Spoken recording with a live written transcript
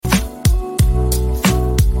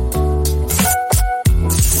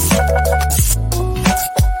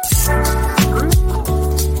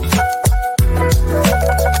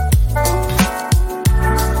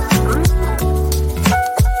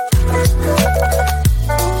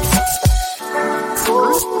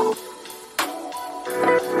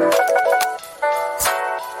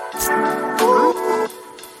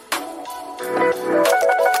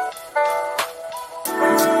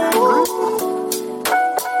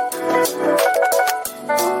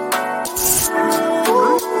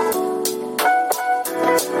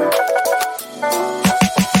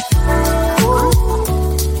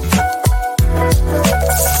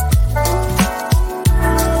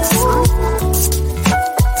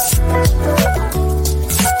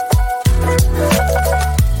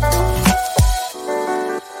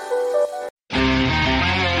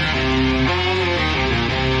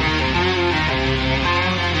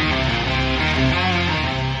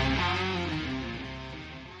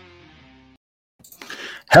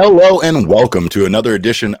Hello and welcome to another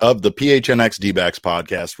edition of the PHNX D-backs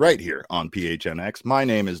podcast right here on PHNX. My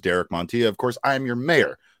name is Derek Montilla. Of course, I am your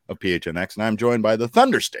mayor of PHNX, and I'm joined by the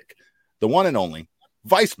Thunderstick, the one and only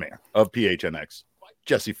vice mayor of PHNX,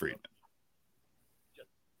 Jesse Friedman.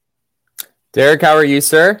 Derek, how are you,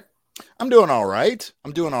 sir? I'm doing all right.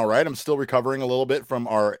 I'm still recovering a little bit from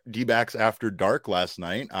our D-backs after dark last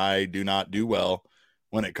night. I do not do well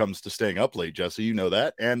when it comes to staying up late, Jesse. You know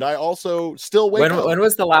that. And I also still wake up. When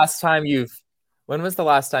was the last time you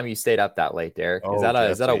stayed up that late, Derek? Is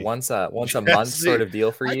that a once a month sort of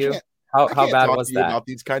deal for you? How bad was that? About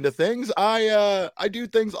these kind of things. I do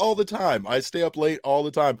things all the time. I stay up late all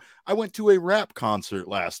the time. I went to a rap concert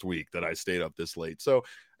last week that I stayed up this late. So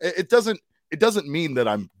it doesn't mean that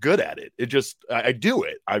I'm good at it. It just I do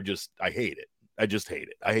it. I hate it. I just hate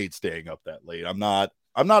it. I hate staying up that late. I'm not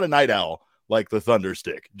a night owl like the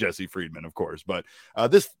Thunderstick, Jesse Friedman, of course. But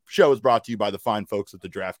this show is brought to you by the fine folks at the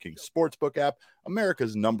DraftKings Sportsbook app,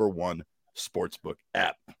 America's #1 sportsbook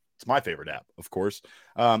app. It's my favorite app, of course.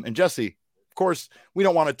 And Jesse, of course, we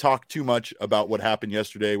don't want to talk too much about what happened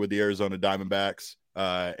yesterday with the Arizona Diamondbacks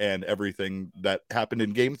and everything that happened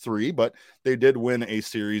in Game 3, but they did win a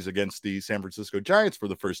series against the San Francisco Giants for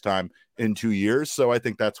the first time in 2 years. So I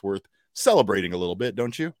think that's worth celebrating a little bit,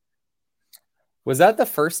 don't you? Was that the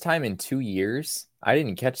first time in 2 years? I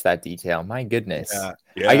didn't catch that detail. My goodness.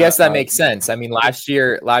 Yeah, I guess that makes sense. I mean, last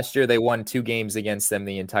year they won 2 games against them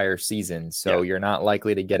the entire season. So You're not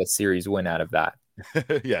likely to get a series win out of that.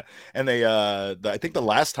 Yeah. And they, I think the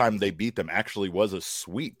last time they beat them actually was a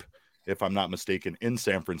sweep, if I'm not mistaken, in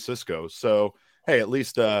San Francisco. So, hey, at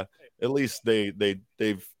least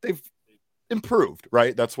they've improved,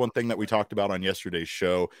 right? That's one thing that we talked about on yesterday's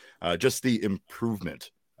show. Just the improvement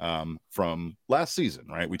from last season,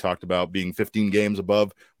 right? We talked about being 15 games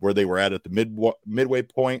above where they were at the midway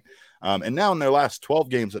point. And now in their last 12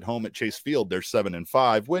 games at home at Chase Field, they're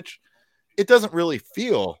 7-5, which it doesn't really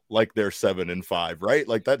feel like they're 7-5, right?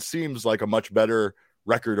 Like that seems like a much better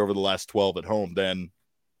record over the last 12 at home than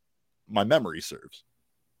my memory serves.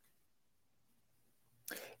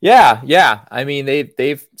 Yeah. I mean,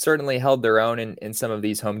 they've certainly held their own in some of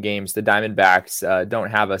these home games. The Diamondbacks don't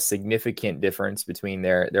have a significant difference between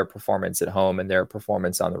their performance at home and their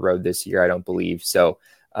performance on the road this year, I don't believe. So,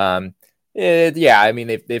 I mean,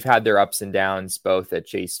 they've had their ups and downs both at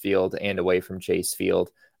Chase Field and away from Chase Field.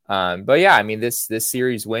 But yeah, I mean, this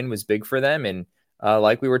series win was big for them, and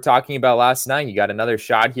like we were talking about last night, you got another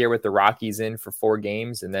shot here with the Rockies in for 4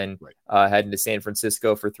 games and then heading to San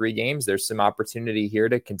Francisco for 3 games. There's some opportunity here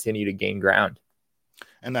to continue to gain ground.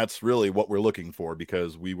 And that's really what we're looking for,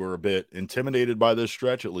 because we were a bit intimidated by this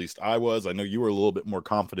stretch. At least I was. I know you were a little bit more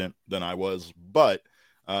confident than I was, but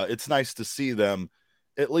it's nice to see them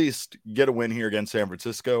at least get a win here against San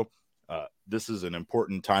Francisco. This is an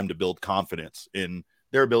important time to build confidence in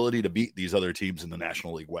their ability to beat these other teams in the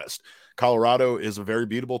National League West. Colorado is a very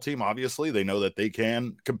beatable team. Obviously, they know that they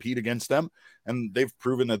can compete against them, and they've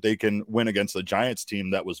proven that they can win against the Giants team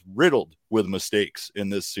that was riddled with mistakes in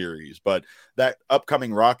this series. But that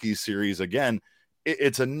upcoming Rockies series, again,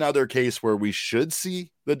 it's another case where we should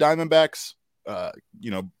see the Diamondbacks,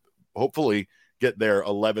 hopefully get their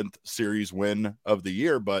 11th series win of the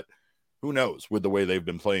year, but who knows with the way they've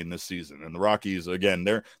been playing this season. And the Rockies, again,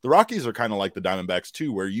 the Rockies are kind of like the Diamondbacks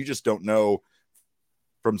too, where you just don't know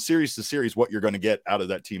from series to series what you're going to get out of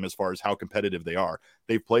that team as far as how competitive they are.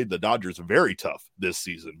 They've played the Dodgers very tough this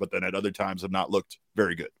season, but then at other times have not looked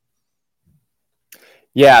very good.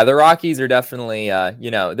 Yeah, the Rockies are definitely,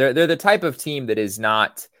 they're the type of team that is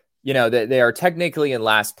not, they are technically in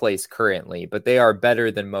last place currently, but they are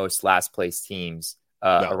better than most last place teams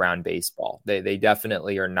around baseball. They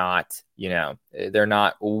definitely are not, they're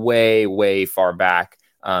not way far back,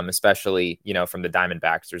 especially, from the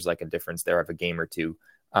Diamondbacks. There's like a difference there of a game or two.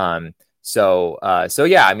 So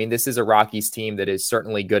yeah, I mean, this is a Rockies team that is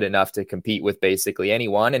certainly good enough to compete with basically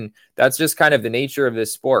anyone. And that's just kind of the nature of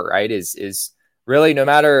this sport, right? Is really no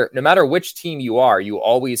matter which team you are, you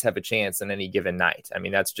always have a chance on any given night. I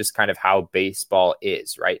mean, that's just kind of how baseball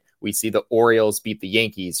is, right? We see the Orioles beat the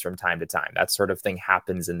Yankees from time to time. That sort of thing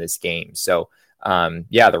happens in this game. So,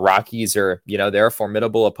 the Rockies are, they're a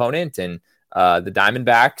formidable opponent, and the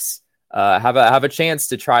Diamondbacks have a chance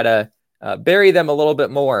to try to bury them a little bit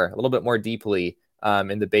more deeply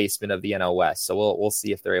in the basement of the NL West. So we'll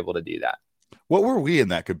see if they're able to do that. What were we in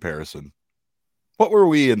that comparison? What were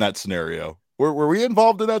we in that scenario? Were we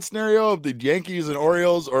involved in that scenario of the Yankees and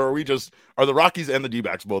Orioles, or are the Rockies and the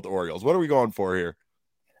D-backs both Orioles? What are we going for here?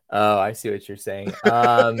 Oh, I see what you're saying.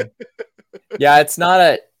 Yeah,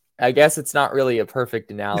 I guess it's not really a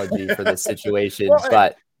perfect analogy for this situation,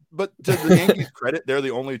 but But to the Yankees' credit, they're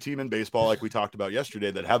the only team in baseball, like we talked about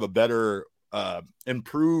yesterday, that have a better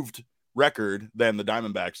improved record than the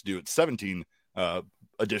Diamondbacks do. It's 17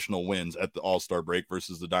 additional wins at the All-Star break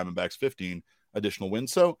versus the Diamondbacks 15 additional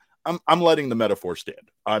wins. So I'm letting the metaphor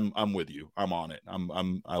stand. I'm with you. I'm on it.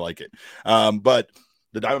 I like it. But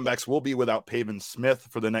the Diamondbacks will be without Pavin Smith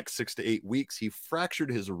for the next 6 to 8 weeks. He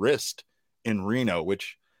fractured his wrist in Reno,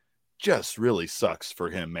 which just really sucks for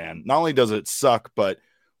him, man. Not only does it suck, but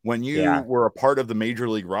when you were a part of the major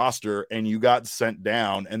league roster and you got sent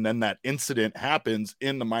down and then that incident happens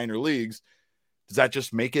in the minor leagues, does that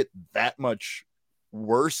just make it that much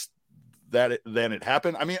worse than it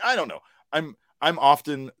happened? I mean, I don't know. I'm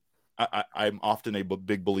often a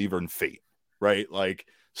big believer in fate, right? Like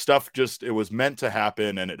stuff just, it was meant to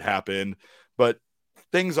happen and it happened, but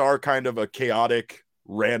things are kind of a chaotic,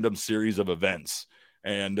 random series of events.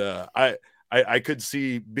 And I could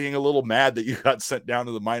see being a little mad that you got sent down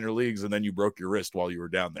to the minor leagues and then you broke your wrist while you were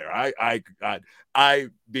down there. I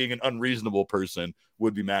being an unreasonable person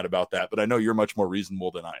would be mad about that, but I know you're much more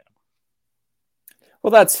reasonable than I am.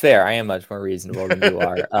 Well, that's fair. I am much more reasonable than you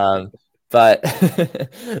are.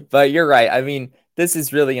 But you're right. I mean, this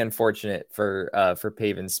is really unfortunate for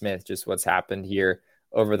Pavin Smith, just what's happened here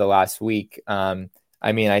over the last week.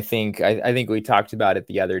 I mean, I think we talked about it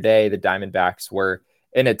the other day. The Diamondbacks were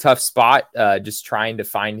in a tough spot, just trying to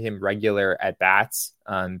find him regular at bats,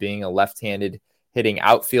 being a left-handed hitting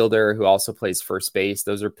outfielder who also plays first base.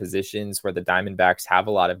 Those are positions where the Diamondbacks have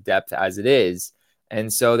a lot of depth as it is.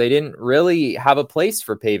 And so they didn't really have a place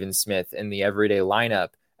for Pavin Smith in the everyday lineup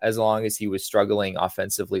as long as he was struggling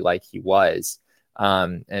offensively like he was.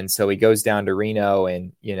 And so he goes down to Reno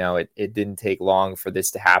and, it didn't take long for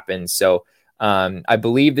this to happen. So I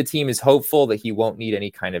believe the team is hopeful that he won't need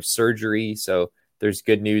any kind of surgery. So there's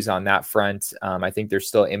good news on that front. I think there's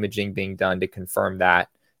still imaging being done to confirm that.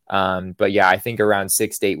 But yeah, I think around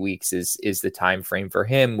 6 to 8 weeks is the time frame for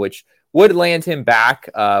him, which would land him back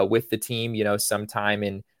with the team, sometime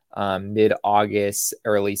in mid-August,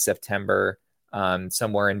 early September,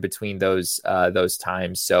 somewhere in between those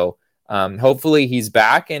times. So hopefully he's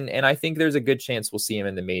back, and I think there's a good chance we'll see him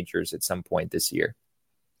in the majors at some point this year.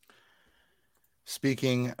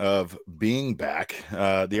 Speaking of being back,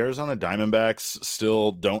 the Arizona Diamondbacks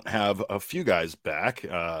still don't have a few guys back.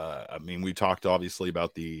 I mean, we talked obviously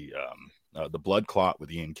about the blood clot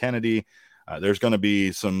with Ian Kennedy. There's going to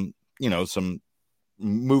be some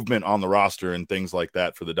movement on the roster and things like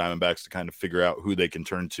that for the Diamondbacks to kind of figure out who they can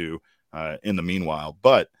turn to in the meanwhile.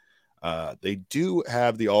 But they do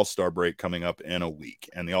have the All-Star break coming up in a week,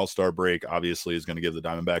 and the All-Star break obviously is going to give the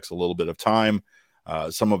Diamondbacks a little bit of time.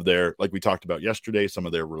 Some of their, like we talked about yesterday, some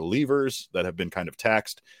of their relievers that have been kind of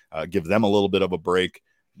taxed, give them a little bit of a break.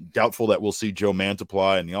 Doubtful that we'll see Joe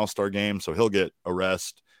Mantiply in the All-Star game, so he'll get a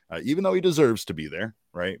rest, even though he deserves to be there,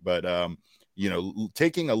 right? But,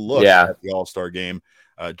 taking a look at the All-Star game,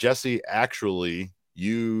 Jesse, actually,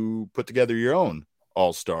 you put together your own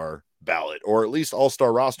All-Star ballot, or at least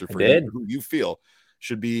All-Star roster for who you feel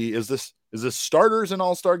should be. Is this starters in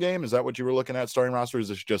All-Star game? Is that what you were looking at, starting roster? Is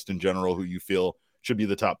this just in general who you feel should be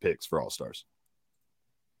the top picks for All-Stars?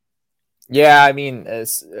 Yeah, I mean,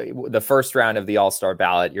 the first round of the All-Star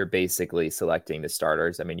ballot, you're basically selecting the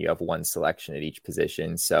starters. I mean, you have one selection at each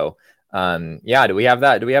position. So, do we have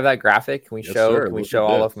that? Do we have that graphic? Can we show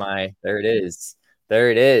all of my? There it is.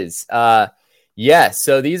 Yes.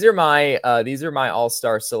 So these are my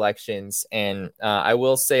All-Star selections, and I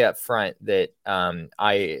will say up front that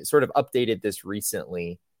I sort of updated this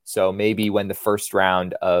recently. So maybe when the first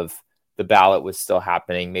round of the ballot was still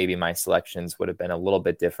happening, maybe my selections would have been a little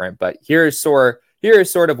bit different. But here is sort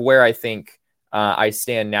of where I think I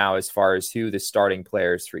stand now as far as who the starting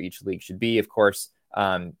players for each league should be. Of course,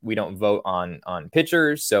 we don't vote on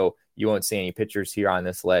pitchers, so you won't see any pitchers here on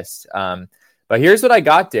this list. But here's what I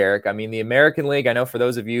got, Derek. I mean, the American League, I know for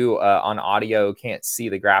those of you on audio can't see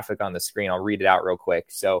the graphic on the screen. I'll read it out real quick.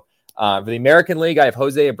 So for the American League, I have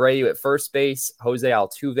Jose Abreu at first base, Jose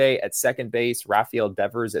Altuve at second base, Rafael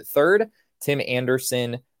Devers at third, Tim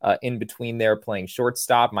Anderson in between there playing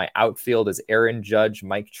shortstop. My outfield is Aaron Judge,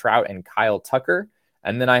 Mike Trout, and Kyle Tucker.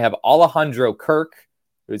 And then I have Alejandro Kirk,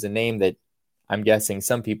 who's a name that I'm guessing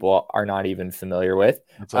some people are not even familiar with.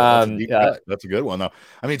 That's a good one, though.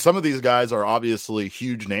 I mean, some of these guys are obviously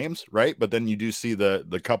huge names, right? But then you do see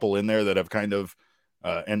the couple in there that have kind of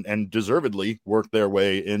and deservedly worked their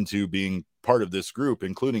way into being part of this group,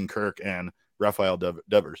 including Kirk and Rafael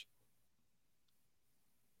Devers.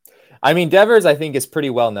 I mean, Devers, I think, is pretty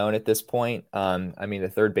well known at this point. I mean, the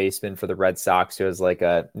third baseman for the Red Sox, who has like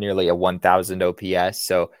nearly a 1,000 OPS.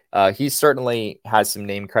 So he certainly has some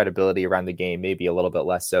name credibility around the game, maybe a little bit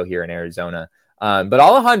less so here in Arizona. But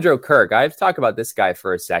Alejandro Kirk, I have to talk about this guy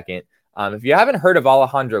for a second. If you haven't heard of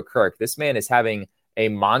Alejandro Kirk, this man is having a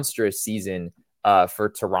monstrous season for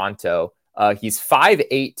Toronto. He's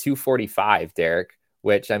 5'8", 245, Derek,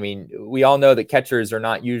 which, I mean, we all know that catchers are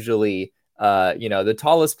not usually the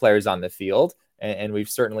tallest players on the field. And we've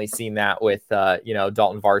certainly seen that with,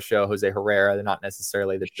 Dalton Varsho, Jose Herrera. They're not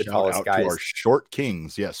necessarily the tallest guys. To our short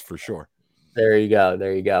kings. Yes, for sure. There you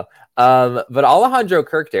go. But Alejandro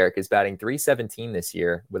Kirk, Derek, is batting .317 this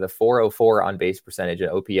year with a .404 on base percentage and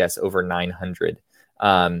OPS over 900.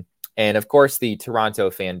 And of course, the Toronto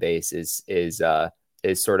fan base is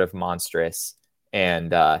sort of monstrous.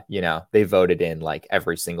 And, they voted in like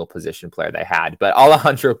every single position player they had. But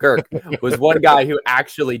Alejandro Kirk was one guy who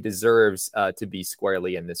actually deserves to be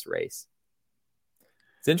squarely in this race.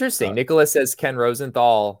 It's interesting. Nicholas says Ken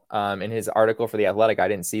Rosenthal in his article for The Athletic, I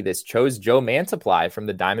didn't see this, chose Joe Mantiply from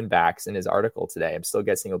the Diamondbacks in his article today. I'm still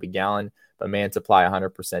guessing it'll be Gallen, but Mantiply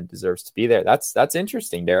 100% deserves to be there. That's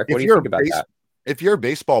interesting, Derek. What do you think about that? If you're a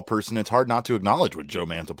baseball person, it's hard not to acknowledge what Joe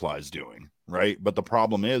Mantiply is doing, right? But the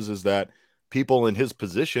problem is that people in his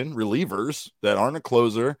position, relievers that aren't a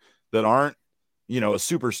closer, that aren't, a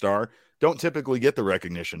superstar, don't typically get the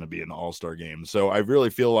recognition to be in the All-Star game. So I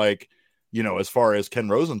really feel like, as far as Ken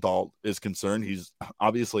Rosenthal is concerned, he's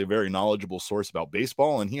obviously a very knowledgeable source about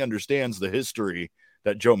baseball, and he understands the history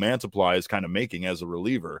that Joe Mantiply is kind of making as a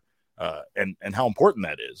reliever, and how important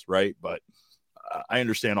that is, right? But I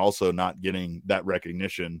understand also not getting that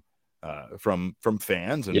recognition from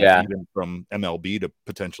fans and even from MLB to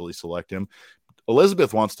potentially select him.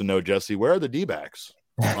 Elizabeth wants to know, Jesse, where are the D-backs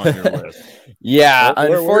on your list?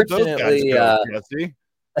 Unfortunately, Jesse?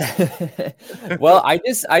 Well,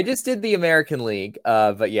 I just did the American League,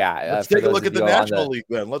 but yeah. Let's take a look at the National League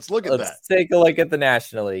then. Let's take a look at the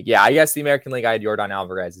National League. Yeah, I guess the American League, I had Yordan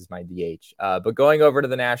Alvarez as my DH. But going over to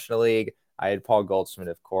the National League, I had Paul Goldschmidt,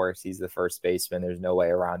 of course. He's the first baseman. There's no way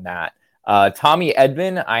around that. Tommy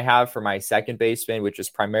Edman, I have for my second baseman, which is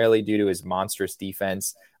primarily due to his monstrous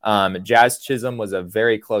defense. Jazz Chisholm was a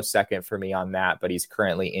very close second for me on that, but he's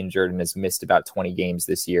currently injured and has missed about 20 games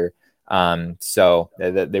this year. So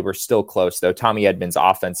they were still close, though. Tommy Edman's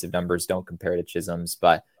offensive numbers don't compare to Chisholm's,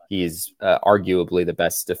 but he's arguably the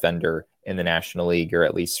best defender in the National League, or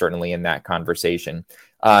at least certainly in that conversation.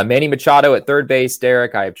 Manny Machado at third base,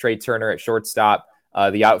 Derek. I have Trey Turner at shortstop.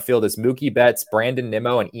 The outfield is Mookie Betts, Brandon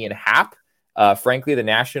Nimmo, and Ian Happ. Frankly, the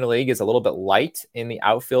National League is a little bit light in the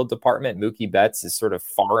outfield department. Mookie Betts is sort of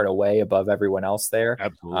far and away above everyone else there.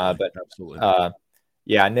 Absolutely.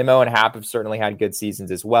 Nimmo and Happ have certainly had good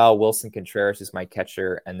seasons as well. Wilson Contreras is my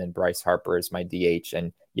catcher, and then Bryce Harper is my DH.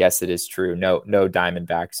 And yes, it is true. No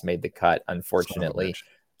Diamondbacks made the cut, unfortunately.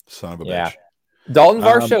 Son of a bitch. Dalton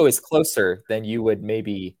Varsho is closer than you would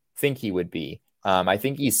maybe think he would be. I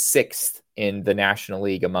think he's sixth in the National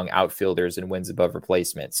League among outfielders in wins above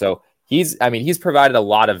replacement. So he's provided a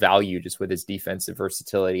lot of value just with his defensive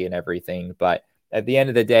versatility and everything. But at the end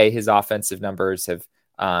of the day, his offensive numbers have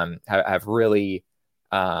really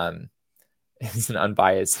is an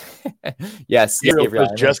unbiased. Yes.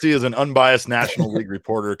 Jesse is an unbiased National League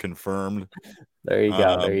reporter, confirmed. There you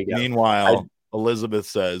go. Meanwhile, Elizabeth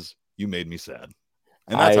says, "You made me sad."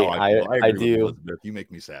 And that's how I feel. I agree with Elizabeth. You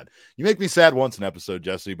make me sad. You make me sad once an episode,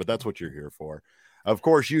 Jesse, but that's what you're here for. Of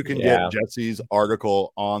course, you can get Jesse's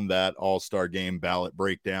article on that All-Star Game ballot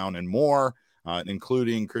breakdown and more,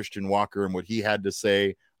 including Christian Walker and what he had to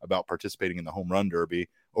say about participating in the Home Run Derby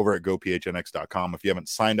over at gophnx.com. If you haven't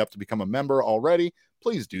signed up to become a member already,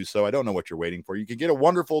 please do so. I don't know what you're waiting for. You can get a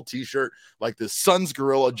wonderful t-shirt like this Suns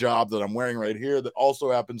Gorilla job that I'm wearing right here that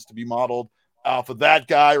also happens to be modeled off of that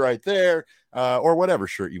guy right there, or whatever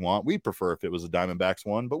shirt you want. We'd prefer if it was a Diamondbacks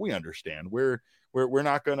one, but we understand. We're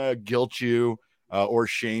not going to guilt you or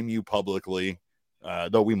shame you publicly,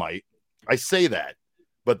 though we might. I say that,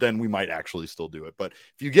 but then we might actually still do it. But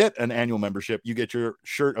if you get an annual membership, you get your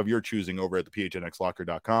shirt of your choosing over at the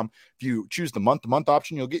phnxlocker.com. If you choose the month-to-month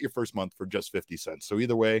option, you'll get your first month for just 50 cents. So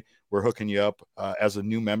either way, we're hooking you up as a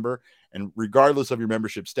new member. And regardless of your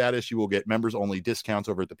membership status, you will get members-only discounts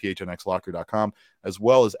over at the phnxlocker.com, as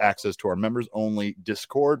well as access to our members-only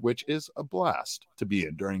Discord, which is a blast to be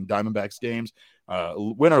in during Diamondbacks games.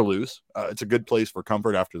 Win or lose, it's a good place for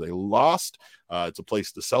comfort after they lost. It's a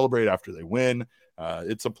place to celebrate after they win.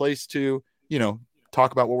 It's a place to,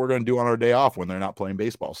 talk about what we're going to do on our day off when they're not playing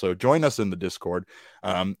baseball. So join us in the Discord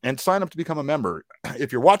and sign up to become a member.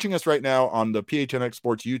 If you're watching us right now on the PHNX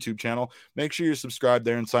Sports YouTube channel, make sure you're subscribed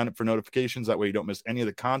there and sign up for notifications. That way you don't miss any of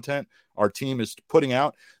the content our team is putting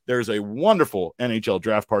out. There's a wonderful NHL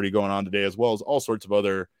draft party going on today, as well as all sorts of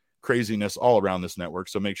other craziness all around this network.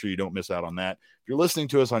 So make sure you don't miss out on that. If you're listening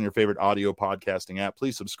to us on your favorite audio podcasting app,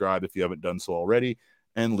 please subscribe if you haven't done so already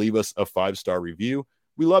and leave us a 5-star review.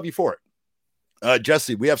 We love you for it.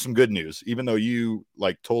 Jesse, we have some good news, even though you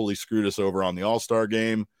totally screwed us over on the All-Star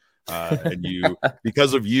game. And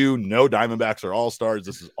because of you, no Diamondbacks are All-Stars.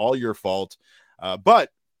 This is all your fault.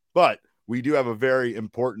 But we do have a very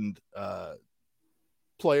important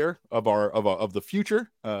player of the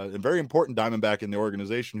future, a very important Diamondback in the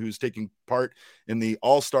organization who's taking part in the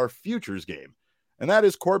All-Star Futures game. And that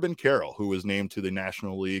is Corbin Carroll, who was named to the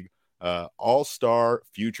National League All-Star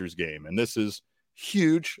Futures game. And this is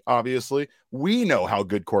huge. Obviously, we know how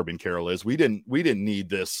good Corbin Carroll is. We didn't need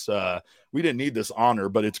this honor,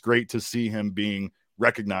 but it's great to see him being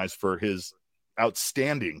recognized for his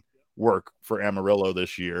outstanding work for Amarillo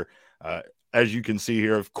this year. As you can see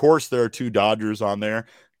here, of course, there are 2 Dodgers on there,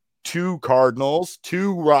 2 Cardinals,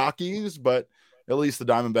 2 Rockies, but at least the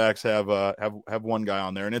Diamondbacks have one guy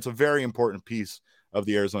on there, and it's a very important piece of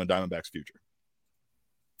the Arizona Diamondbacks future.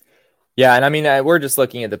 Yeah, and I mean, we're just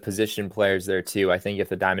looking at the position players there too. I think if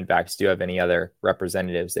the Diamondbacks do have any other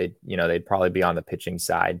representatives, they'd probably be on the pitching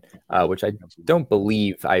side, which I don't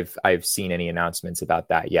believe I've seen any announcements about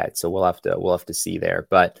that yet. So we'll have to see there.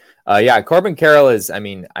 But yeah, Corbin Carroll is. I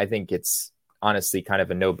mean, I think it's honestly kind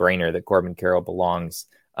of a no-brainer that Corbin Carroll belongs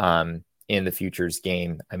in the futures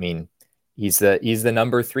game. I mean, he's the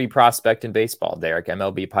number 3 prospect in baseball. Derek,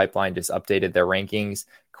 MLB Pipeline just updated their rankings.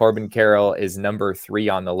 Corbin Carroll is number 3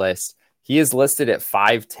 on the list. He is listed at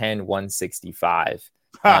 5'10", 165,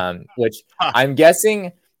 which I'm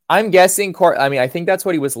guessing. I mean, I think that's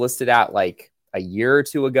what he was listed at like a year or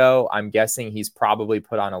 2 ago. I'm guessing he's probably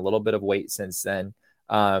put on a little bit of weight since then.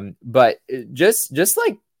 But just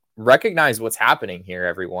like recognize what's happening here,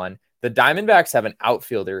 everyone. The Diamondbacks have an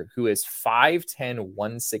outfielder who is 5'10",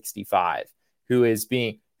 165, who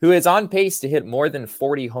is on pace to hit more than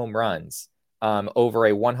 40 home runs over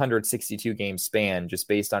a 162 game span, just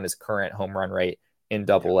based on his current home run rate in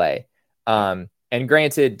Double-A. And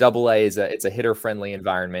granted, Double-A it's a hitter friendly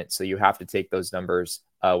environment, so you have to take those numbers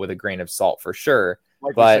with a grain of salt for sure.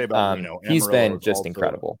 But he's been just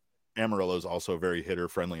incredible. Amarillo is also a very hitter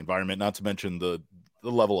friendly environment, not to mention the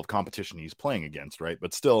level of competition he's playing against, right?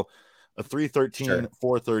 But still, a 313, sure.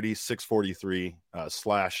 430, 643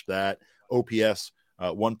 slash that OPS.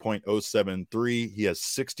 1.073. He has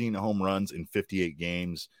 16 home runs in 58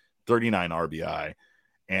 games, 39 RBI.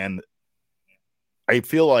 And I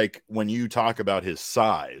feel like when you talk about his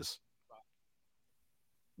size,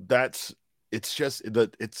 it's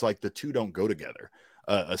like the two don't go together.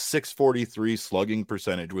 A 643 slugging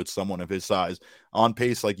percentage with someone of his size, on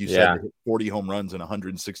pace, like you said, to hit 40 home runs in a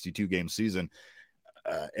 162 game season.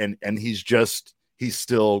 And he's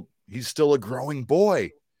still a growing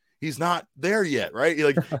boy. He's not there yet, right?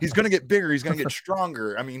 Like, he's going to get bigger. He's going to get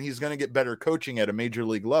stronger. I mean, he's going to get better coaching at a major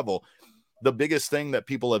league level. The biggest thing that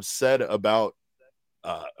people have said about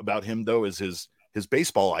him, though, is his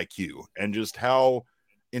baseball IQ and just how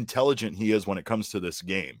intelligent he is when it comes to this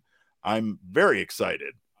game. I'm very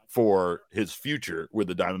excited for his future with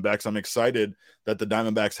the Diamondbacks. I'm excited that the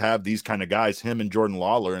Diamondbacks have these kind of guys, him and Jordan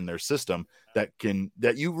Lawler, in their system that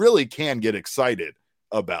you really can get excited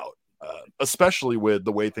about. Especially with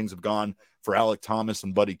the way things have gone for Alek Thomas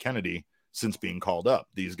and Buddy Kennedy since being called up.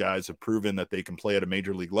 These guys have proven that they can play at a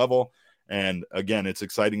major league level. And again, it's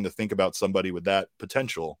exciting to think about somebody with that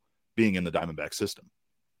potential being in the Diamondback system.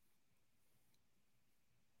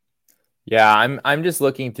 Yeah, I'm just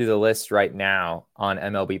looking through the list right now on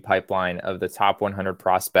MLB Pipeline of the top 100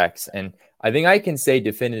 prospects. And I think I can say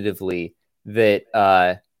definitively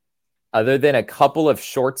that other than a couple of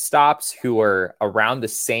shortstops who are around the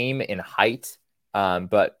same in height,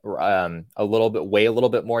 but a little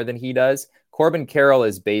bit more than he does, Corbin Carroll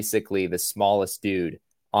is basically the smallest dude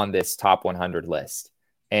on this top 100 list.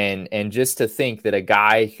 And just to think that a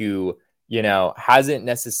guy who, hasn't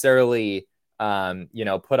necessarily,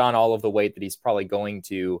 put on all of the weight that he's probably going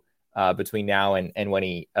to between now and when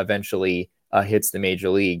he eventually hits the major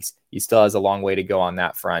leagues, he still has a long way to go on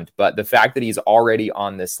that front. But the fact that he's already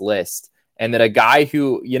on this list, and that a guy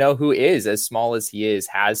who is as small as he is,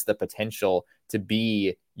 has the potential to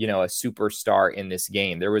be, a superstar in this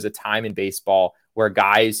game. There was a time in baseball where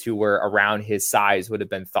guys who were around his size would have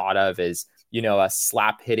been thought of as, a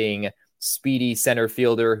slap hitting, speedy center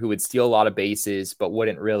fielder who would steal a lot of bases, but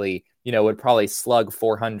wouldn't really, would probably slug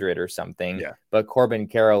 400 or something. Yeah. But Corbin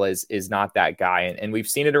Carroll is not that guy. And we've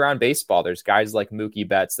seen it around baseball. There's guys like Mookie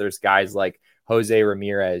Betts. There's guys like Jose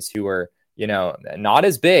Ramirez who are, not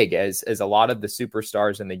as big as a lot of the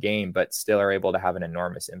superstars in the game, but still are able to have an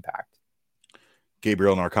enormous impact.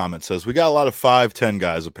 Gabriel in our comments says, we got a lot of 5'10"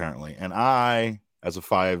 guys apparently. And I, as a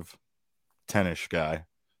 5'10"-ish guy,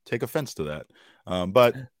 take offense to that.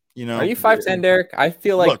 But are you 5'10", Derek? I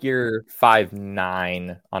feel like you're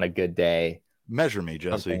 5'9" on a good day. Measure me,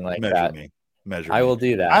 Jesse. Like measure that. me. Measure I me. will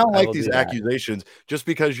do that. I don't like these accusations. Just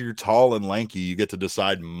because you're tall and lanky, you get to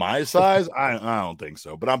decide my size. I don't think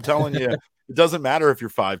so. But I'm telling you, it doesn't matter if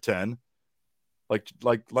you're 5'10".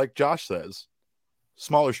 Like Josh says,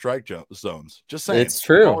 smaller strike zones. Just saying. It's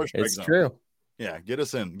true. It's true. Yeah, get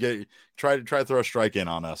us in. Try to throw a strike in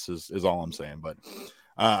on us is all I'm saying. But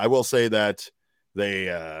I will say that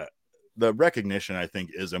the recognition, I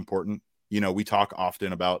think, is important. We talk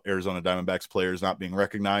often about Arizona Diamondbacks players not being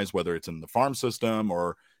recognized, whether it's in the farm system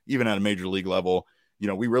or even at a major league level.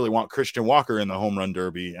 We really want Christian Walker in the home run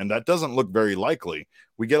derby, and that doesn't look very likely.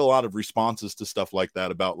 We get a lot of responses to stuff like that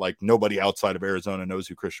about like nobody outside of Arizona knows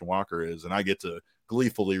who Christian Walker is. And I get to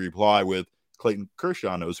gleefully reply with Clayton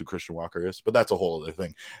Kershaw knows who Christian Walker is, but that's a whole other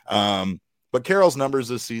thing. But Carroll's numbers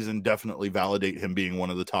this season definitely validate him being one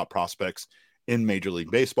of the top prospects in Major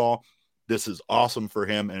League Baseball. This is awesome for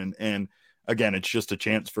him. And again, it's just a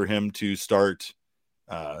chance for him to start,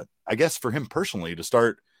 I guess for him personally, to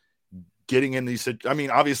start getting in these. I mean,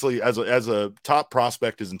 obviously as a top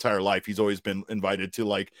prospect his entire life, he's always been invited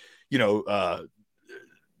to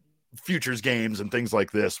futures games and things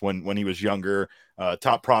like this when he was younger,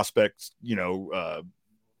 top prospects,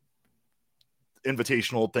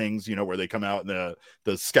 invitational things, where they come out in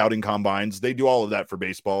the scouting combines. They do all of that for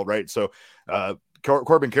baseball, right? So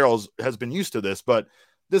Corbin Carroll has been used to this, but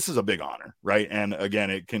this is a big honor, right? And again,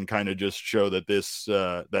 it can kind of just show that this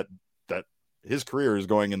that his career is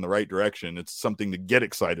going in the right direction. It's something to get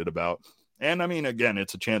excited about. And I mean, again,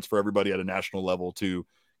 it's a chance for everybody at a national level to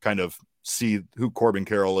kind of see who Corbin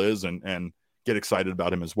Carroll is and get excited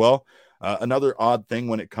about him as well. Another odd thing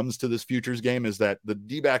when it comes to this futures game is that the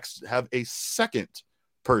D-backs have a second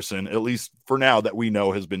person, at least for now, that we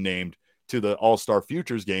know has been named to the All-Star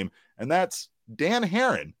Futures game, and that's Dan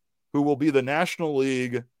Herron, who will be the National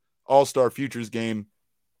League All-Star Futures game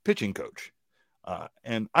pitching coach.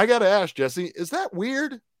 And I got to ask, Jesse, is that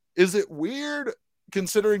weird? Is it weird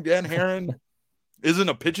considering Dan Herron isn't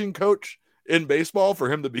a pitching coach in baseball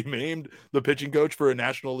for him to be named the pitching coach for a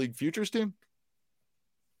National League Futures team?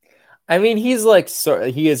 I mean, he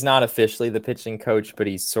is not officially the pitching coach, but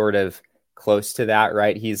he's sort of close to that,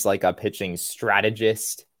 right? He's like a pitching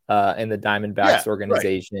strategist in the Diamondbacks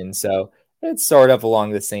organization. Right. So it's sort of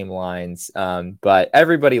along the same lines. But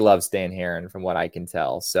everybody loves Dan Herron from what I can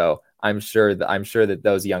tell. So I'm sure that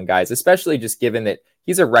those young guys, especially just given that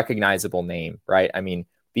he's a recognizable name, right? I mean,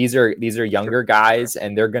 these are younger guys,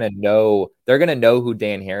 and they're gonna know who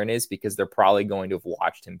Dan Herron is because they're probably going to have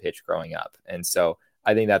watched him pitch growing up. And so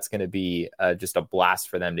I think that's going to be just a blast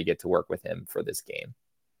for them to get to work with him for this game.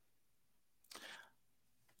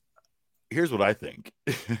 Here's what I think.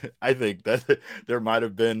 I think that there might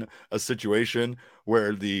have been a situation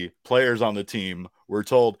where the players on the team were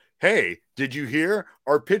told, hey, did you hear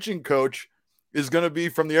our pitching coach is going to be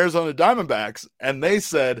from the Arizona Diamondbacks? And they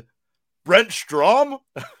said, Brent Strom?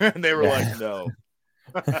 And they were like, no.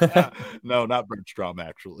 No, not Brent Strom,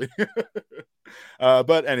 actually.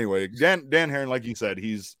 But anyway, Dan Herron, like you said,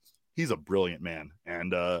 he's a brilliant man.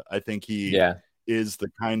 And I think he is the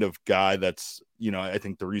kind of guy that's, I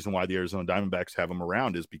think the reason why the Arizona Diamondbacks have him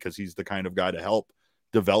around is because he's the kind of guy to help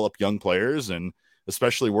develop young players, and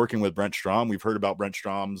especially working with Brent Strom. We've heard about Brent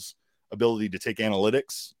Strom's ability to take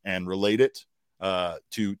analytics and relate it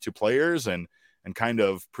to players and kind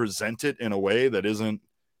of present it in a way that isn't,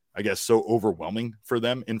 I guess, so overwhelming for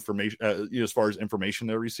them information, as far as information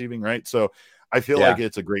they're receiving. Right. So I feel like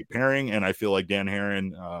it's a great pairing, and I feel like Dan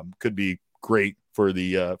Herron could be great for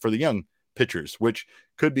the young pitchers, which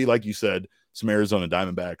could be, like you said, some Arizona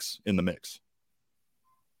Diamondbacks in the mix.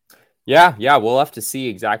 Yeah. We'll have to see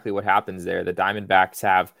exactly what happens there. The Diamondbacks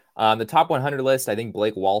have the top 100 list. I think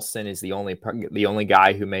Blake Walston is the only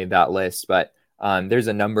guy who made that list, but there's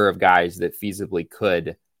a number of guys that feasibly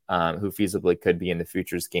could be in the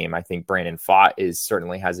futures game. I think Brandon Pfaadt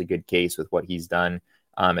certainly has a good case with what he's done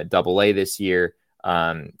at Double-A this year.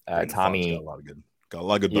 Tommy got a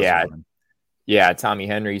lot of good. Yeah. Tommy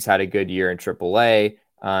Henry's had a good year in Triple-A.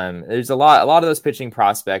 There's a lot of those pitching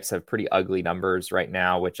prospects have pretty ugly numbers right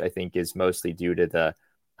now, which I think is mostly due to the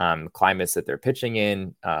climates that they're pitching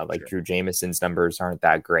in. Like Drew Jameson's numbers aren't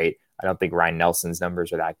that great. I don't think Ryan Nelson's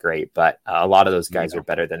numbers are that great, but a lot of those guys are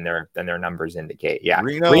better than their numbers indicate. Yeah,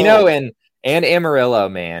 Reno and Amarillo,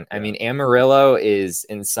 man. Yeah. I mean, Amarillo is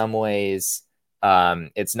in some ways,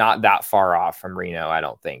 it's not that far off from Reno, I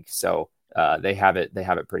don't think. So they have it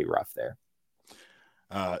pretty rough there.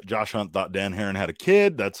 Josh Hunt thought Dan Heron had a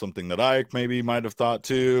kid. That's something that I maybe might have thought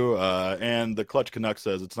too. And the Clutch Canuck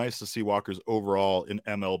says it's nice to see Walker's overall in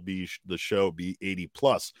MLB the show be 80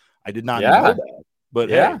 plus. I did not know that, but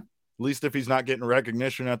hey, at least if he's not getting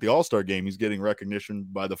recognition at the All-Star game, he's getting recognition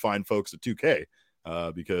by the fine folks at 2K.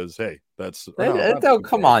 Because hey, that's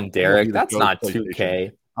come on, Derek. That's not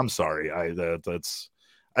 2K. I'm sorry.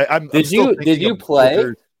 Did you play?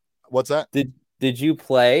 Booker. What's that? Did you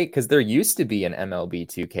play? Because there used to be an MLB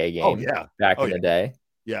 2K game back in the day.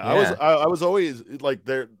 Yeah, I was always like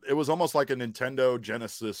there. It was almost like a Nintendo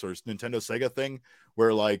Genesis or Nintendo Sega thing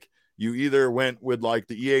where like you either went with like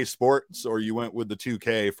the EA Sports or you went with the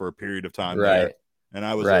 2K for a period of time. Right. There. And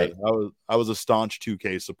I was a staunch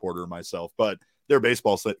 2K supporter myself, but their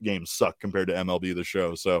baseball games suck compared to MLB the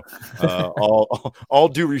show. So all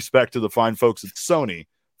due respect to the fine folks at Sony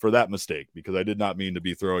for that mistake, because I did not mean to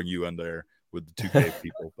be throwing you in there with the 2K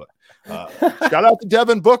people. But shout out to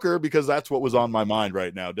Devin Booker, because that's what was on my mind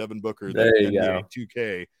right now. Devin Booker, the NBA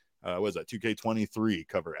 2K, what is that, 2K23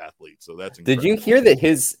 cover athlete. So that's incredible. Did you hear that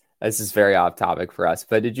this is very off topic for us,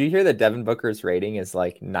 but did you hear that Devin Booker's rating is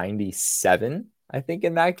like 97, I think,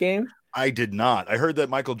 in that game? I did not. I heard that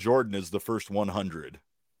Michael Jordan is the first 100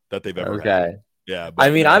 that they've ever had. Yeah, but,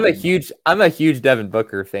 I mean, I'm a huge Devin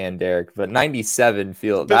Booker fan, Derek, but 97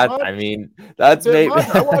 feel that much? I mean, that's maybe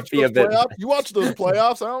I watched those playoffs. You watch those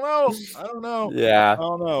playoffs? I don't know. Yeah, I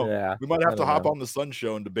don't know. Yeah, we might have to hop on the Sun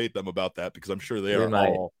Show and debate them about that, because I'm sure they are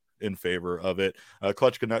all in favor of it.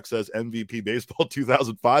 Clutch Canuck says MVP baseball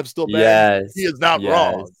 2005 still bad. Yes, he is not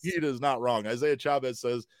wrong. He is not wrong. Isaiah Chavez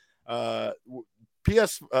says MLB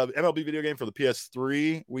video game for the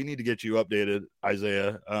PS3. We need to get you updated,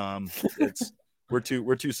 Isaiah. We're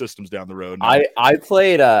two systems down the road now. I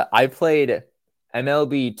played MLB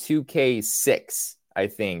 2K6, I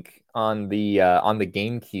think, on the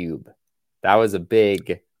GameCube. That was a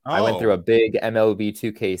big. I went through a big MLB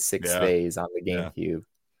 2K6 phase on the GameCube.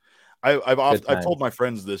 I've told my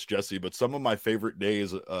friends this, Jesse, but some of my favorite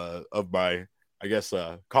days of my, I guess,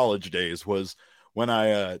 college days was when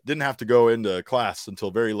I didn't have to go into class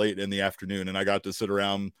until very late in the afternoon, and I got to sit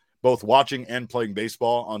around both watching and playing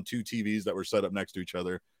baseball on two TVs that were set up next to each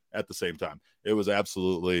other at the same time. It was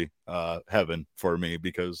absolutely heaven for me,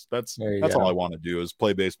 because that's all I want to do is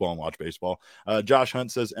play baseball and watch baseball. Josh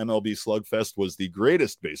Hunt says MLB Slugfest was the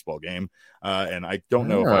greatest baseball game, and I don't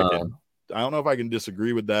know if I can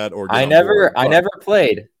disagree with that. Or I never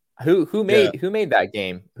played. Who made that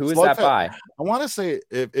game? Who was that by? I want to say,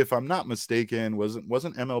 if I'm not mistaken, wasn't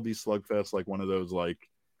MLB Slugfest like one of those like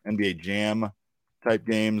NBA Jam type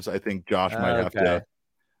games? I think Josh might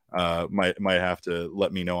have to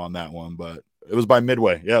let me know on that one, but it was by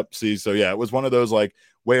Midway. Yep. See, so yeah, it was one of those like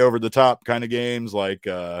way over the top kind of games, like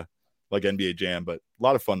NBA Jam, but a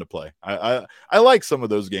lot of fun to play. I like some of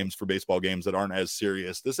those games for baseball games that aren't as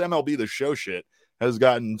serious. This MLB The Show shit has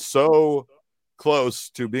gotten so close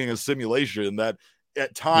to being a simulation that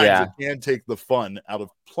at times it can take the fun out of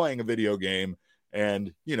playing a video game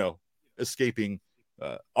and, escaping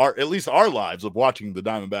at least our lives of watching the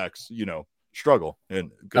Diamondbacks, struggle. And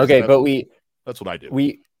but that's what I do.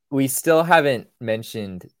 We still haven't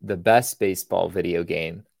mentioned the best baseball video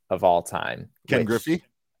game of all time. Ken Griffey?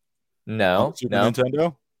 No. Super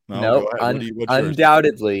Nintendo? No.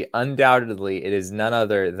 Undoubtedly, it is none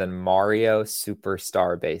other than Mario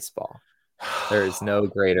Superstar Baseball. There is no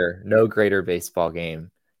greater baseball game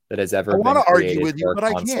that has ever been created. I want to argue with you, but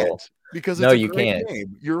I can't, because it's a great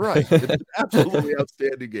game. You're right. It's an absolutely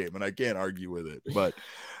outstanding game, and I can't argue with it. But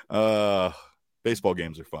baseball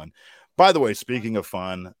games are fun. By the way, speaking of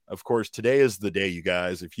fun, of course, today is the day, you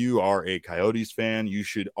guys. If you are a Coyotes fan, you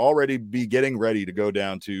should already be getting ready to go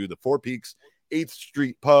down to the Four Peaks 8th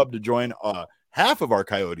Street Pub to join half of our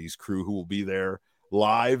Coyotes crew who will be there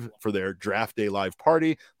live for their draft day live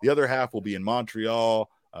party. The other half will be in Montreal,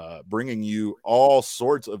 bringing you all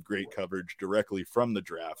sorts of great coverage directly from the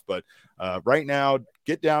draft. But right now,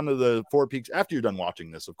 get down to the Four Peaks after you're done watching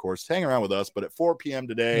this, of course. Hang around with us. But at 4 p.m.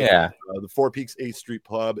 today, the Four Peaks 8th Street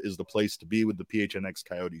Pub is the place to be with the PHNX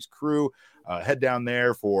Coyotes crew. Head down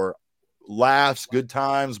there for laughs, good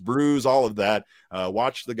times, brews, all of that.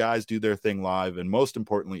 Watch the guys do their thing live, and most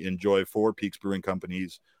importantly, enjoy Four Peaks Brewing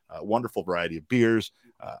Company's wonderful variety of beers.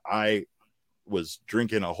 I was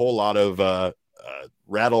drinking a whole lot of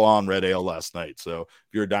rattle on red ale last night. So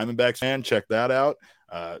if you're a Diamondbacks fan, check that out.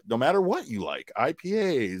 No matter what you like,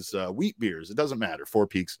 IPAs, wheat beers, it doesn't matter. Four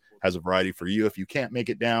Peaks has a variety for you. If you can't make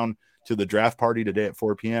it down to the draft party today at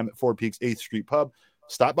 4 p.m. at Four Peaks 8th Street Pub,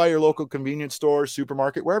 stop by your local convenience store,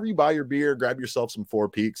 supermarket, wherever you buy your beer, grab yourself some Four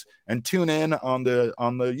Peaks and tune in on the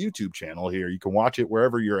YouTube channel here. You can watch it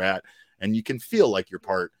wherever you're at, and you can feel like you're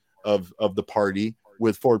part of the party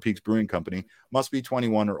with Four Peaks Brewing Company. Must be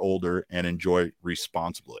 21 or older and enjoy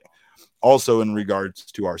responsibly. Also, in regards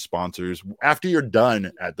to our sponsors, after you're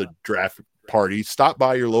done at the draft party, stop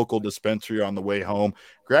by your local dispensary on the way home.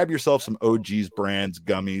 Grab yourself some OG's Brands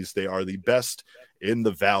gummies. They are the best in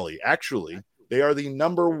the Valley. Actually, they are the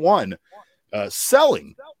number one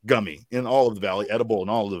selling gummy in all of the Valley, edible in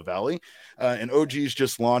all of the Valley. And OG's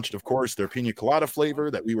just launched, of course, their pina colada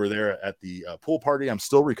flavor that we were there at the pool party. I'm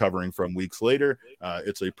still recovering from weeks later.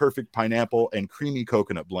 It's a perfect pineapple and creamy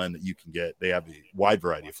coconut blend that you can get. They have a wide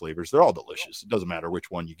variety of flavors. They're all delicious. It doesn't matter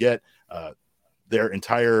which one you get. Their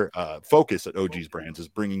entire focus at OG's Brands is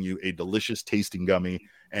bringing you a delicious tasting gummy,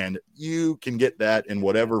 and you can get that in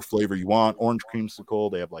whatever flavor you want. Orange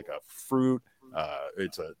creamsicle. They have like a fruit.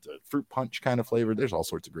 It's a fruit punch kind of flavor. There's all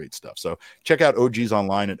sorts of great stuff. So check out OG's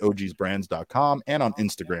online at ogsbrands.com and on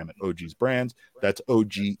Instagram at OG's Brands. That's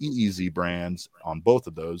OGEEZ Brands on both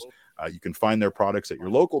of those. You can find their products at your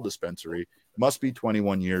local dispensary. Must be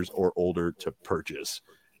 21 years or older to purchase.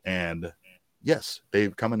 And yes, they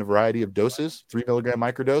come in a variety of doses, 3 milligram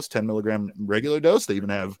microdose, 10 milligram regular dose. They even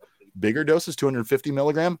have bigger doses, 250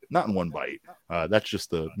 milligram, not in one bite. That's just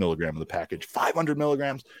the milligram of the package. 500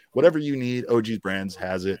 milligrams, whatever you need, OG's Brands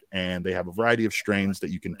has it. And they have a variety of strains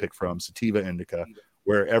that you can pick from, sativa, indica,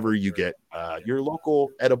 wherever you get your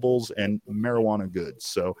local edibles and marijuana goods.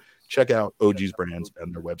 So check out OG's Brands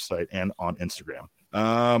on their website and on Instagram.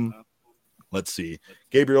 Let's see.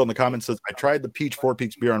 Gabriel in the comments says, I tried the peach Four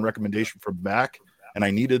Peaks beer on recommendation from Mac, and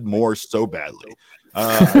I needed more so badly.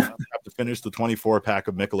 I have to finish the 24 pack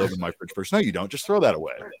of Michelob in my fridge first. No, you don't. Just throw that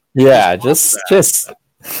away. Yeah, just.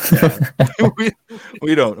 Yeah.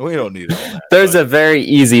 we don't need all that. There's a very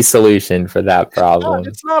easy solution for that problem.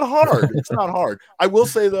 It's not hard. It's not hard. I will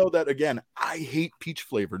say though that again, I hate peach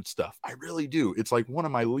flavored stuff. I really do. It's like one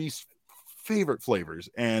of my least favorite flavors,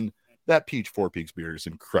 and that peach Four Peaks beer is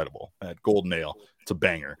incredible. At Golden Ale, it's a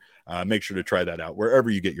banger. Make sure to try that out wherever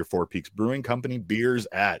you get your Four Peaks Brewing Company beers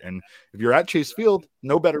at. And if you're at Chase Field,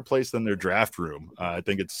 no better place than their draft room. I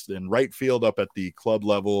think it's in right field up at the club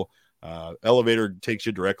level. Elevator takes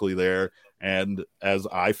you directly there. And as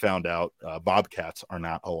I found out, Bobcats are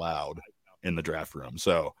not allowed in the draft room.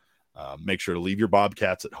 So make sure to leave your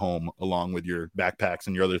Bobcats at home along with your backpacks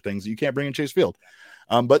and your other things that you can't bring in Chase Field.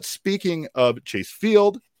 But speaking of Chase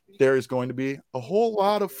Field, there is going to be a whole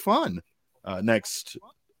lot of fun next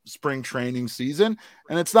spring training season,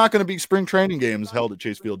 and it's not going to be spring training games held at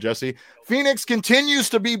Chase Field, Jesse. Phoenix continues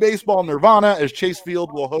to be baseball nirvana as Chase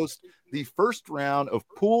Field will host the first round of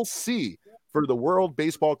Pool C for the World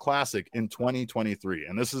Baseball Classic in 2023,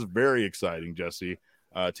 and this is very exciting, Jesse.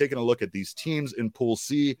 Taking a look at these teams in Pool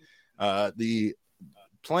C, the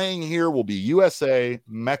playing here will be USA,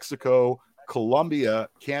 Mexico, Colombia,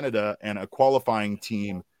 Canada, and a qualifying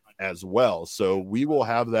team as well. So we will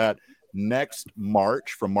have that next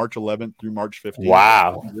March, from March 11th through March 15th.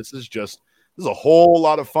 Wow. This is a whole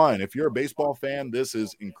lot of fun. If you're a baseball fan, this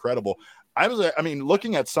is incredible.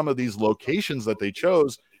 Looking at some of these locations that they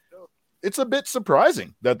chose, it's a bit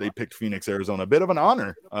surprising that they picked Phoenix, Arizona. A bit of an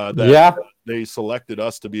honor that they selected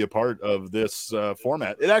us to be a part of this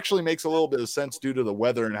format. It actually makes a little bit of sense due to the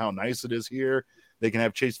weather and how nice it is here. They can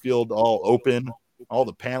have Chase Field all open, all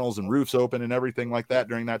the panels and roofs open and everything like that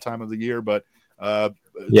during that time of the year. But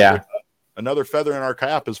another feather in our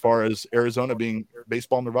cap as far as Arizona being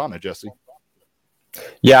baseball nirvana, Jesse.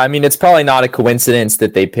 Yeah, I mean, it's probably not a coincidence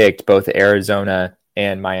that they picked both Arizona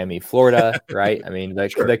and Miami, Florida, right? I mean,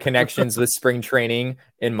 the connections with spring training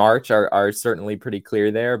in March are certainly pretty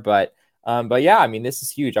clear there. But yeah, I mean, this is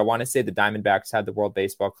huge. I want to say the Diamondbacks had the World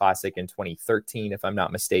Baseball Classic in 2013, if I'm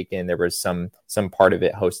not mistaken. There was some part of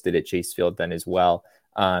it hosted at Chase Field then as well.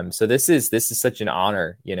 So this is such an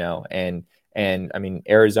honor, and I mean,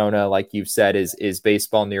 Arizona, like you've said, is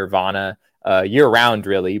baseball nirvana year round,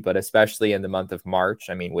 really, but especially in the month of March.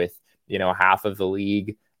 I mean, with half of the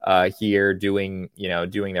league here doing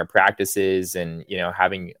their practices and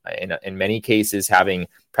having in many cases having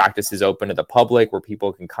practices open to the public where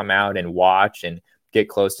people can come out and watch and get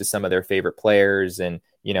close to some of their favorite players, and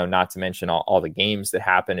not to mention all the games that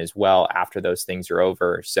happen as well after those things are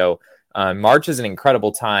over. So March is an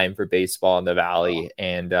incredible time for baseball in the Valley,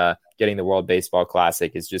 and getting the World Baseball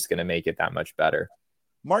Classic is just going to make it that much better.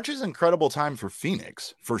 March is an incredible time for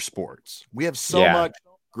Phoenix for sports. We have so Yeah. much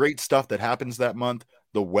great stuff that happens that month.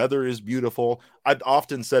 The weather is beautiful. I've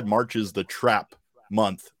often said March is the trap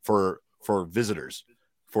month for visitors,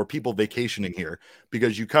 for people vacationing here,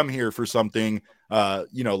 because you come here for something,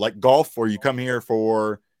 like golf, or you come here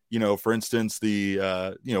for, for instance, the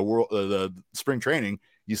the spring training.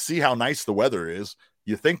 You see how nice the weather is.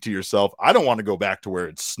 You think to yourself, I don't want to go back to where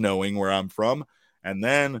it's snowing where I'm from. And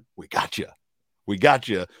then we got you. We got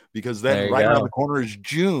you, because then right around the corner is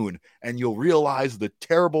June, and you'll realize the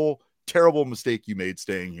terrible, terrible mistake you made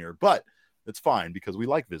staying here. But it's fine, because we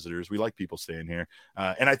like visitors. We like people staying here.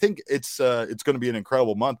 And I think it's going to be an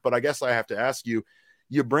incredible month. But I guess I have to ask you,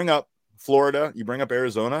 you bring up Florida, you bring up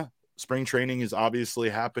Arizona. Spring training is obviously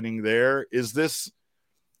happening there. Is this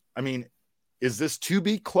to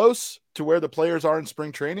be close to where the players are in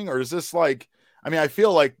spring training? Or is this like, I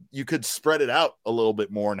feel like you could spread it out a little bit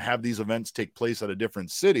more and have these events take place at a different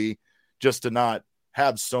city, just to not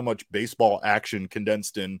have so much baseball action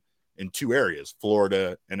condensed in two areas,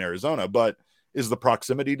 Florida and Arizona. But is the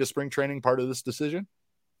proximity to spring training part of this decision?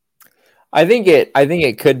 I think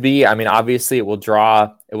it could be. Obviously it will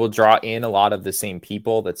draw in a lot of the same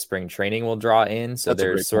people that spring training will draw in. So That's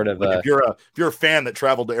there's sort of if you're a fan that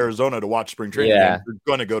traveled to Arizona to watch spring training, you're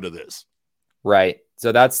going to go to this. Right.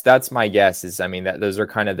 So that's my guess is, that those are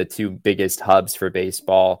kind of the two biggest hubs for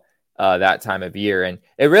baseball that time of year. And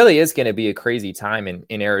it really is going to be a crazy time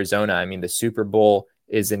in Arizona. The Super Bowl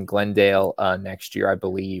is in Glendale next year, I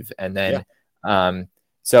believe. And then,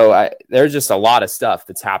 there's just a lot of stuff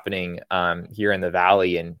that's happening here in the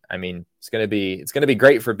Valley. And it's going to be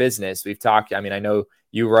great for business. We've talked, I know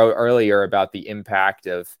you wrote earlier about the impact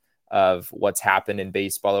of what's happened in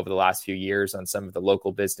baseball over the last few years on some of the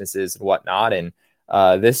local businesses and whatnot. And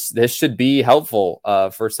this should be helpful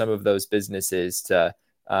for some of those businesses to,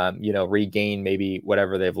 regain maybe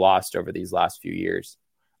whatever they've lost over these last few years.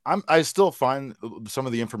 I still find some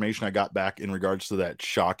of the information I got back in regards to that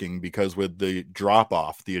shocking, because with the drop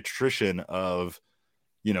off, the attrition of,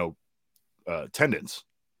 attendance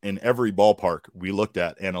in every ballpark we looked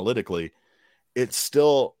at analytically, it's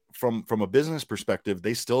still from a business perspective,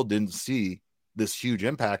 they still didn't see this huge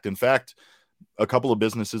impact. In fact, a couple of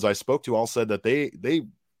businesses I spoke to all said that they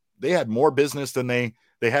had more business than they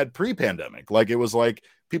had pre-pandemic. Like, it was like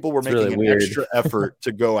people were making an extra effort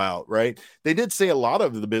to go out, right? They did say a lot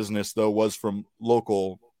of the business, though, was from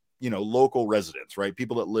local residents, right?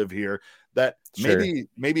 People that live here that maybe,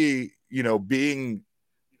 being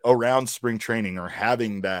around spring training or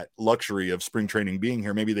having that luxury of spring training being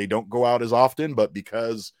here, maybe they don't go out as often, but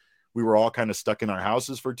because we were all kind of stuck in our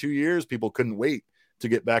houses for 2 years, people couldn't wait to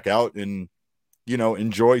get back out and,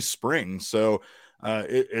 enjoy spring. So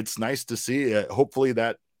it's nice to see. Hopefully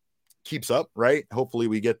that keeps up, right? Hopefully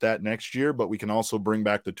we get that next year, but we can also bring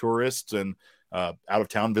back the tourists and out of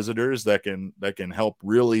town visitors that can help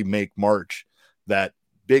really make March that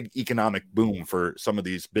big economic boom for some of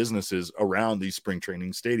these businesses around these spring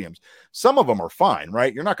training stadiums. Some of them are fine,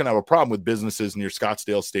 right? You're not going to have a problem with businesses near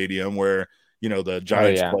Scottsdale Stadium where, the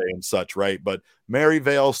Giants play and such, right? But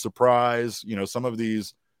Maryvale, Surprise, some of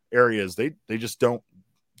these areas, they just don't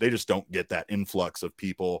get that influx of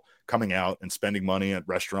people coming out and spending money at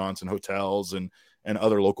restaurants and hotels and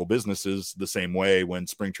other local businesses the same way when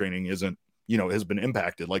spring training isn't, has been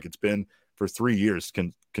impacted like it's been for 3 years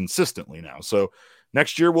consistently now. So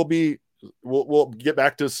next year we'll get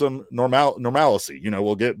back to some normalcy.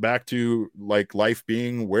 We'll get back to like life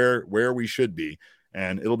being where we should be.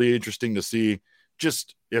 And it'll be interesting to see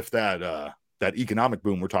just if that economic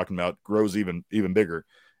boom we're talking about grows even bigger.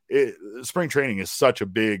 Spring training is such a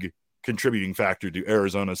big contributing factor to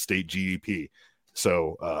Arizona state GDP.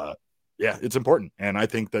 So, it's important. And I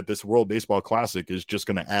think that this World Baseball Classic is just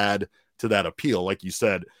going to add to that appeal. Like you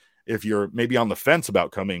said, if you're maybe on the fence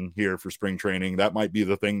about coming here for spring training, that might be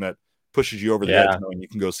the thing that pushes you over the edge, knowing you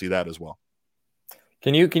can go see that as well.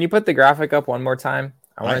 Can you put the graphic up one more time?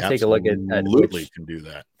 I want to take a look at absolutely can do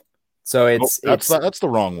that. So that's the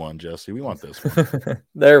wrong one, Jesse. We want this one.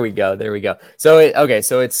 There we go. So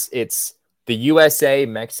it's the USA,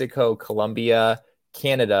 Mexico, Colombia,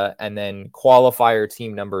 Canada, and then qualifier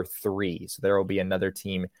team number 3. So there will be another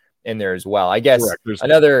team in there as well. I guess there's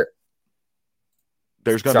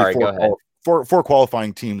going to be four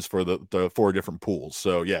qualifying teams for the 4 different pools.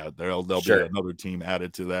 So there'll be another team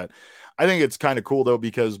added to that. I think it's kind of cool though,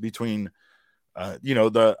 because between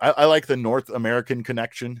I like the North American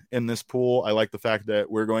connection in this pool. I like the fact that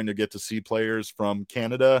we're going to get to see players from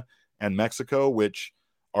Canada and Mexico, which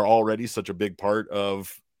are already such a big part of,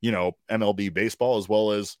 MLB baseball, as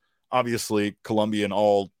well as obviously Colombia and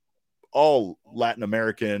all Latin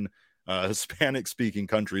American Hispanic speaking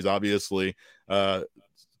countries obviously,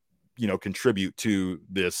 contribute to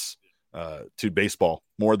this, to baseball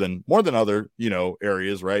more than other,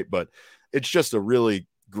 areas. Right. But it's just a really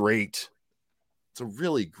great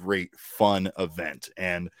fun event.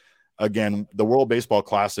 And again, the World Baseball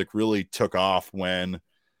Classic really took off when,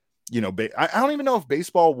 I don't even know if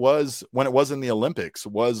baseball was, when it was in the Olympics,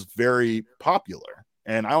 was very popular.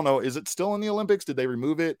 And I don't know, is it still in the Olympics? Did they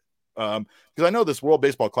remove it? Because I know this World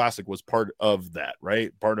Baseball Classic was part of that,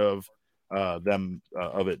 right? Part of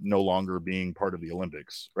of it no longer being part of the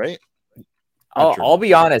Olympics, right? I'll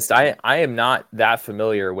be honest. I am not that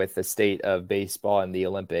familiar with the state of baseball and the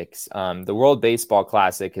Olympics. The World Baseball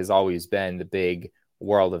Classic has always been the big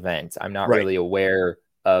world event. I'm not really aware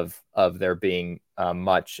of there being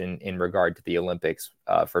much in regard to the Olympics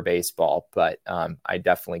for baseball, but I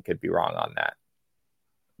definitely could be wrong on that.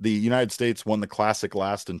 The United States won the Classic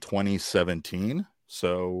last in 2017.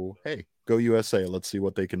 So, hey, go USA. Let's see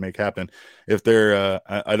what they can make happen. If they're,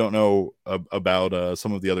 I don't know about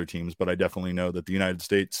some of the other teams, but I definitely know that the United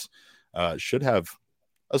States should have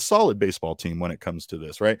a solid baseball team when it comes to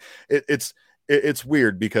this, right? It's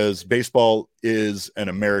weird because baseball is an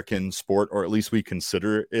American sport, or at least we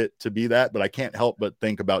consider it to be that. But I can't help but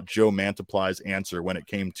think about Joe Mantiply's answer when it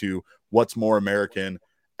came to what's more American,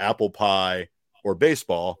 apple pie or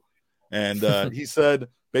baseball. And he said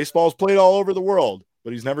baseball's played all over the world,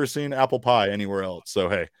 but he's never seen apple pie anywhere else. So,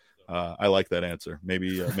 hey, I like that answer.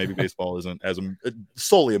 Maybe baseball isn't as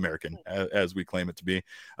solely American as we claim it to be.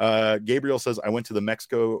 Gabriel says, I went to the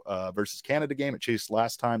Mexico versus Canada game at Chase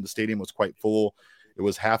last time. The stadium was quite full. It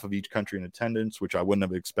was half of each country in attendance, which I wouldn't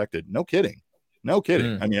have expected. No kidding.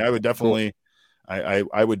 I mean, I would definitely,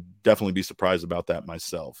 I would definitely be surprised about that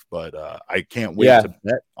myself, but I can't wait to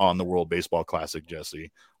bet on the World Baseball Classic, Jesse,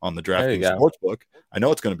 on the DraftKings Sportsbook. I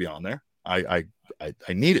know it's going to be on there. I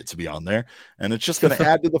need it to be on there, and it's just going to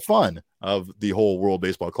add to the fun of the whole World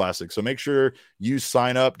Baseball Classic. So make sure you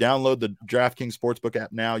sign up, download the DraftKings Sportsbook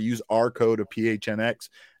app now, use our code of PHNX.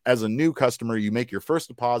 As a new customer, you make your first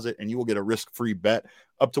deposit and you will get a risk-free bet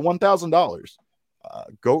up to $1,000.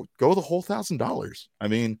 Go the whole $1,000. I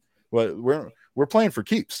mean, we're playing for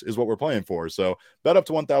keeps is what we're playing for. So bet up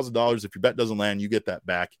to $1,000. If your bet doesn't land, you get that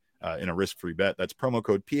back in a risk-free bet. That's promo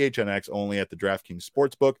code PHNX only at the DraftKings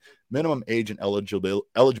Sportsbook. Minimum age and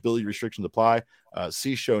eligibility restrictions apply.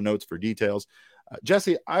 See show notes for details.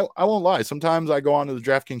 Jesse, I won't lie. Sometimes I go on to the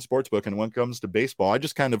DraftKings Sportsbook, and when it comes to baseball, I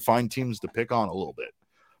just kind of find teams to pick on a little bit.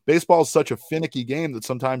 Baseball is such a finicky game that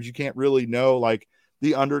sometimes you can't really know, like,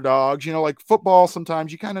 the underdogs. Like football,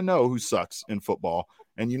 sometimes you kind of know who sucks in football,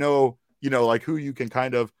 and like who you can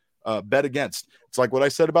kind of bet against. It's like what I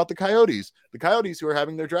said about the Coyotes. The Coyotes, who are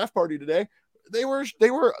having their draft party today, they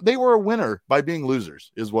were a winner by being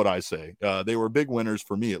losers, is what I say. They were big winners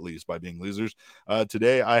for me, at least, by being losers.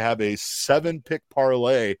 Today, I have a 7-pick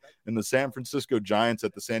parlay in the San Francisco Giants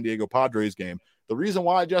at the San Diego Padres game. The reason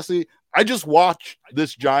why, Jesse, I just watched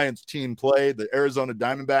this Giants team play the Arizona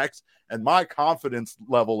Diamondbacks, and my confidence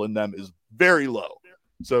level in them is very low.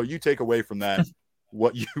 So you take away from that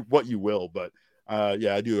what you will, but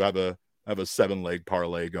I do have a 7-leg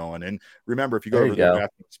parlay going. And remember, if you go to the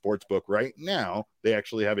DraftKings Sportsbook right now, they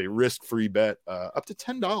actually have a risk-free bet up to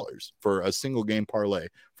 $10 for a single game parlay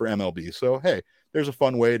for MLB. So hey, there's a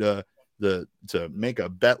fun way to make a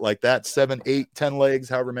bet like that, 7, 8, 10 legs,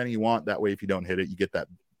 however many you want. That way, if you don't hit it, you get that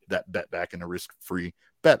bet back in a risk-free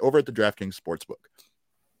bet over at the DraftKings Sportsbook.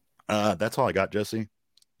 That's all I got, Jesse.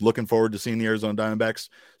 Looking forward to seeing the Arizona Diamondbacks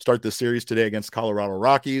start this series today against Colorado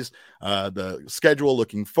Rockies. The schedule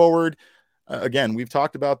looking forward. Again, we've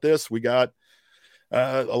talked about this. We got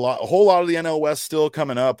a whole lot of the NL West still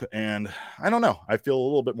coming up, and I don't know. I feel a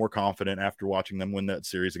little bit more confident after watching them win that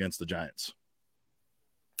series against the Giants.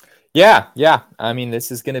 Yeah. I mean,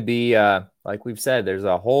 this is going to be, like we've said, there's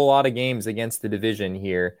a whole lot of games against the division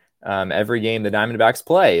here. Every game the Diamondbacks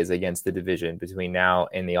play is against the division between now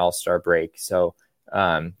and the All-Star break. So,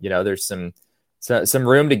 there's some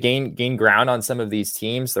room to gain ground on some of these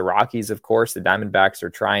teams. The Rockies, of course, the Diamondbacks are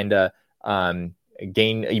trying to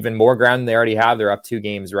gain even more ground than they already have. They're up 2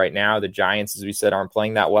 games right now. The Giants, as we said, aren't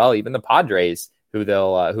playing that well. Even the Padres, who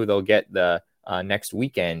they'll get the next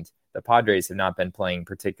weekend, the Padres have not been playing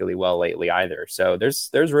particularly well lately either. So there's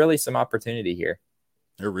really some opportunity here.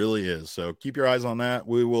 There really is. So keep your eyes on that.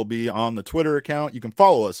 We will be on the Twitter account. You can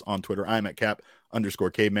follow us on Twitter. I'm at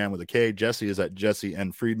Cap_Caveman with a K. Jesse is at Jesse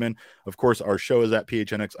N. Friedman. Of course, our show is at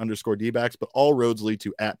PHNX_DBacks, but all roads lead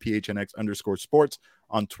to at PHNX_sports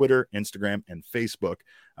on Twitter, Instagram, and Facebook.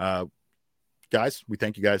 guys, we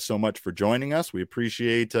thank you guys so much for joining us. We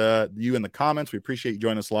appreciate you in the comments. We appreciate you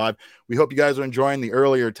joining us live. We hope you guys are enjoying the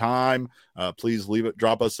earlier time. Please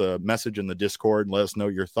drop us a message in the Discord and let us know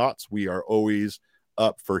your thoughts. We are always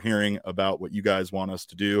up for hearing about what you guys want us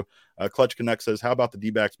to do. Clutch Connect says, how about the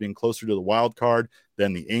D-backs being closer to the wild card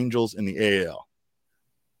than the Angels in the AL?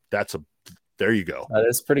 There you go.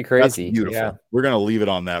 That's pretty crazy. That's beautiful. Yeah. We're going to leave it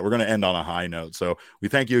on that. We're going to end on a high note. So we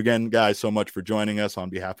thank you again, guys, so much for joining us.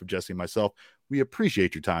 On behalf of Jesse and myself, we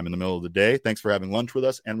appreciate your time in the middle of the day. Thanks for having lunch with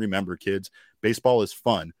us. And remember, kids, baseball is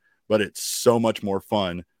fun, but it's so much more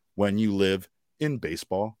fun when you live in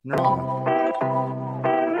baseball Nirvana.